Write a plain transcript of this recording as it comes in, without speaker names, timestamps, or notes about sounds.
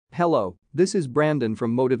Hello, this is Brandon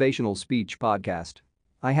from Motivational Speech Podcast.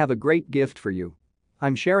 I have a great gift for you.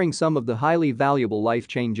 I'm sharing some of the highly valuable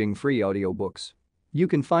life-changing free audiobooks. You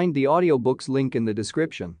can find the audiobooks link in the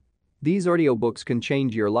description. These audiobooks can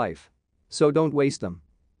change your life. So don't waste them.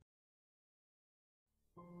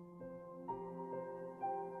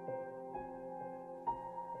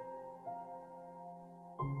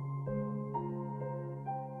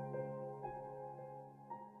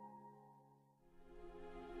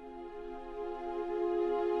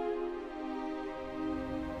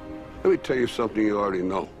 Let me tell you something you already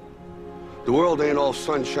know. The world ain't all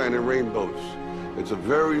sunshine and rainbows. It's a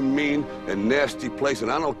very mean and nasty place,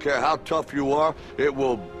 and I don't care how tough you are, it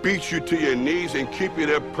will beat you to your knees and keep you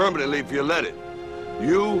there permanently if you let it.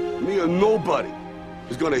 You, me, or nobody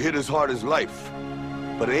is gonna hit as hard as life.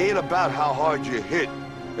 But it ain't about how hard you hit.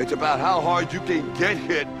 It's about how hard you can get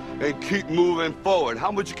hit and keep moving forward.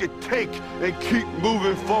 How much you can take and keep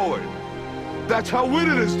moving forward. That's how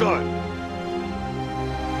winning is done.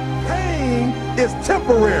 Pain is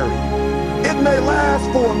temporary. It may last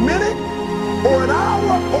for a minute, or an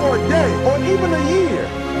hour, or a day, or even a year.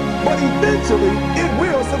 But eventually, it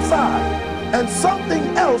will subside, and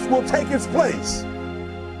something else will take its place.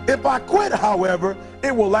 If I quit, however,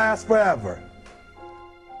 it will last forever.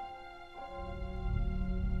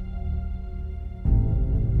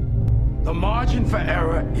 The margin for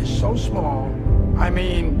error is so small. I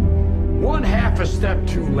mean, one half a step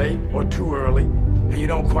too late or too early, and you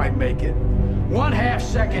don't quite make it. 1/2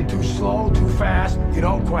 second too slow, too fast, you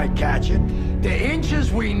don't quite catch it. The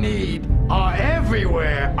inches we need are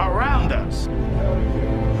everywhere around us.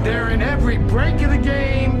 They're in every break of the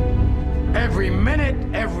game, every minute,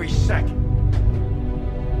 every second.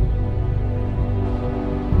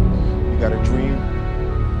 You got a dream,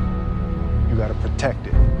 you got to protect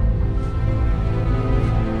it.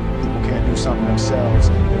 People can't do something themselves,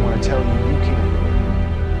 they want to tell you you can't do it.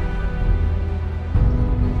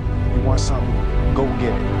 You want something, go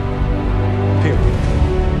get it. Period.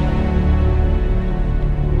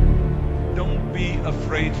 Don't be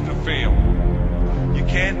afraid to fail. You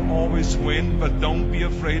can't always win, but don't be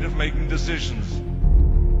afraid of making decisions.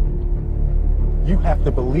 You have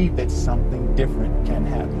to believe that something different can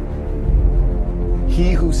happen.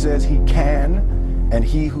 He who says he can and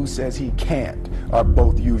he who says he can't are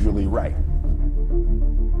both usually right.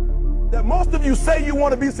 That most of you say you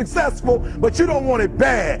want to be successful, but you don't want it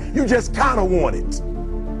bad. You just kind of want it.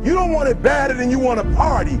 You don't want it badder than you want to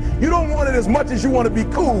party. You don't want it as much as you want to be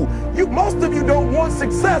cool. Most of you don't want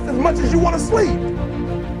success as much as you want to sleep.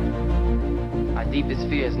 Our deepest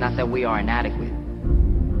fear is not that we are inadequate.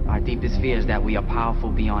 Our deepest fear is that we are powerful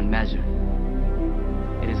beyond measure.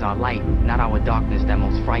 It is our light, not our darkness, that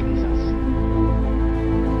most frightens us.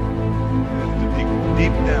 You have to dig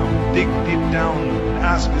deep down, and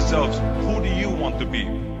ask yourselves, who do you want to be?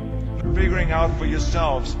 Figuring out for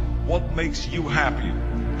yourselves what makes you happy,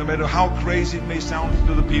 no matter how crazy it may sound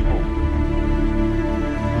to the people.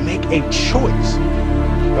 Make a choice.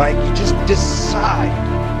 Like, you just decide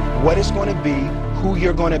what it's going to be, who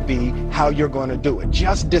you're going to be, how you're going to do it.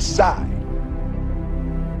 Just decide.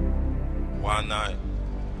 Why not?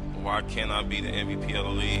 Why can't I be the MVP of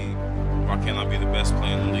the league? Why can't I be the best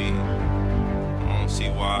player in the league? I don't see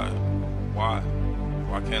why. Why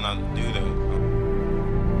can't I do that?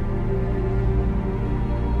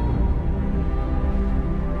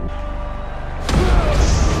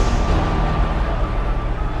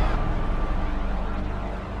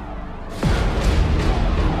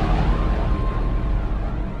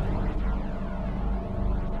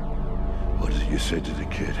 What is it you said to the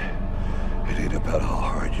kid? It ain't about how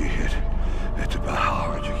hard you hit. It's about how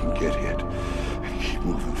hard you can get hit and keep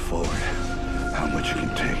moving forward. How much you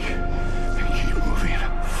can take and keep moving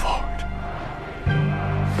forward.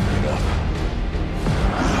 Get up.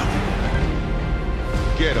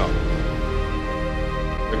 Get up.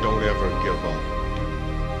 And don't ever give up.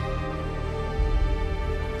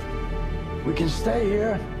 We can stay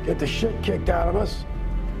here, get the shit kicked out of us,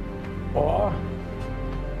 or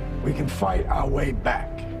we can fight our way back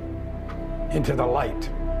into the light.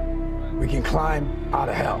 We can climb out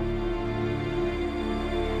of hell.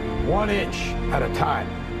 1 inch at a time.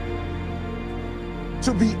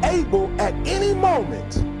 To be able at any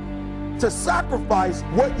moment to sacrifice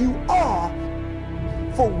what you are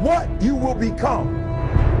for what you will become.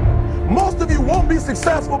 Most of you won't be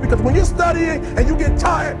successful because when you're studying and you get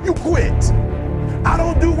tired, you quit. I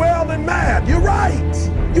don't do well in math. You're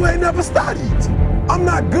right. You ain't never studied. I'm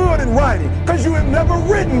not good in writing because you have never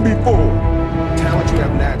written before. Talent you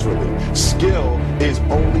have naturally. Skill is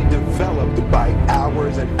only developed by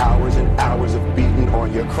hours and hours and hours of beating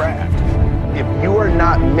on your craft. If you are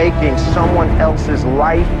not making someone else's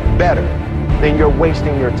life better, then you're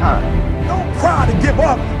wasting your time. Don't cry to give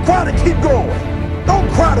up, cry to keep going.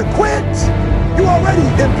 Don't cry to quit. You already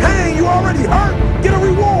in pain, you already hurt. Get a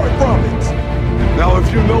reward from it. Now,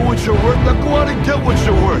 if you know what you're worth, now go out and get what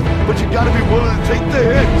you're worth. But you gotta be willing to take the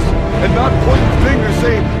hits and not point fingers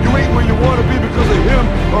saying you ain't where you want to be because of him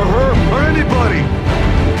or her or anybody.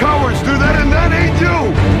 Cowards do that, and that ain't you.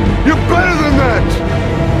 You're better than that.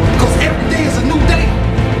 Because every day is a new day.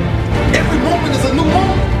 Every moment is a new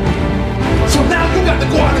moment. So now you got to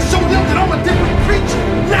go out and show them that I'm a different creature.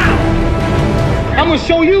 Now! I'm going to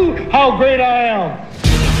show you how great I am.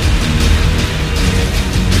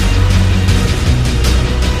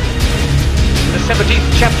 In the 17th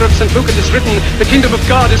chapter of St. Luke it is written, the kingdom of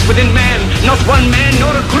God is within man, not one man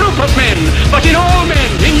nor a group of men, but in all men,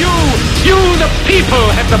 in you. You, the people,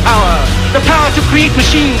 have the power. The power to create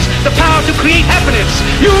machines, the power to create happiness.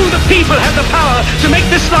 You, the people, have the power to make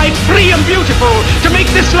this life free and beautiful, to make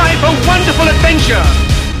this life a wonderful adventure.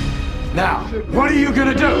 Now, what are you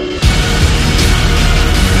gonna do?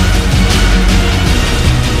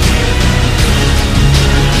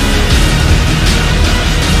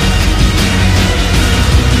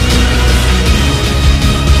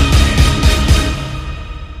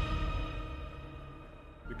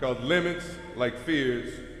 Because limits, like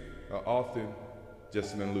fears, are often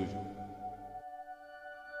just an illusion.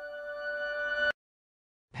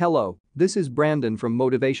 Hello, this is Brandon from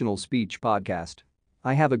Motivational Speech Podcast.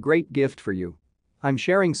 I have a great gift for you. I'm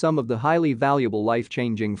sharing some of the highly valuable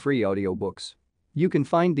life-changing free audiobooks. You can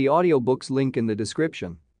find the audiobooks link in the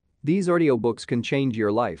description. These audiobooks can change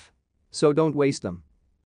your life. So don't waste them.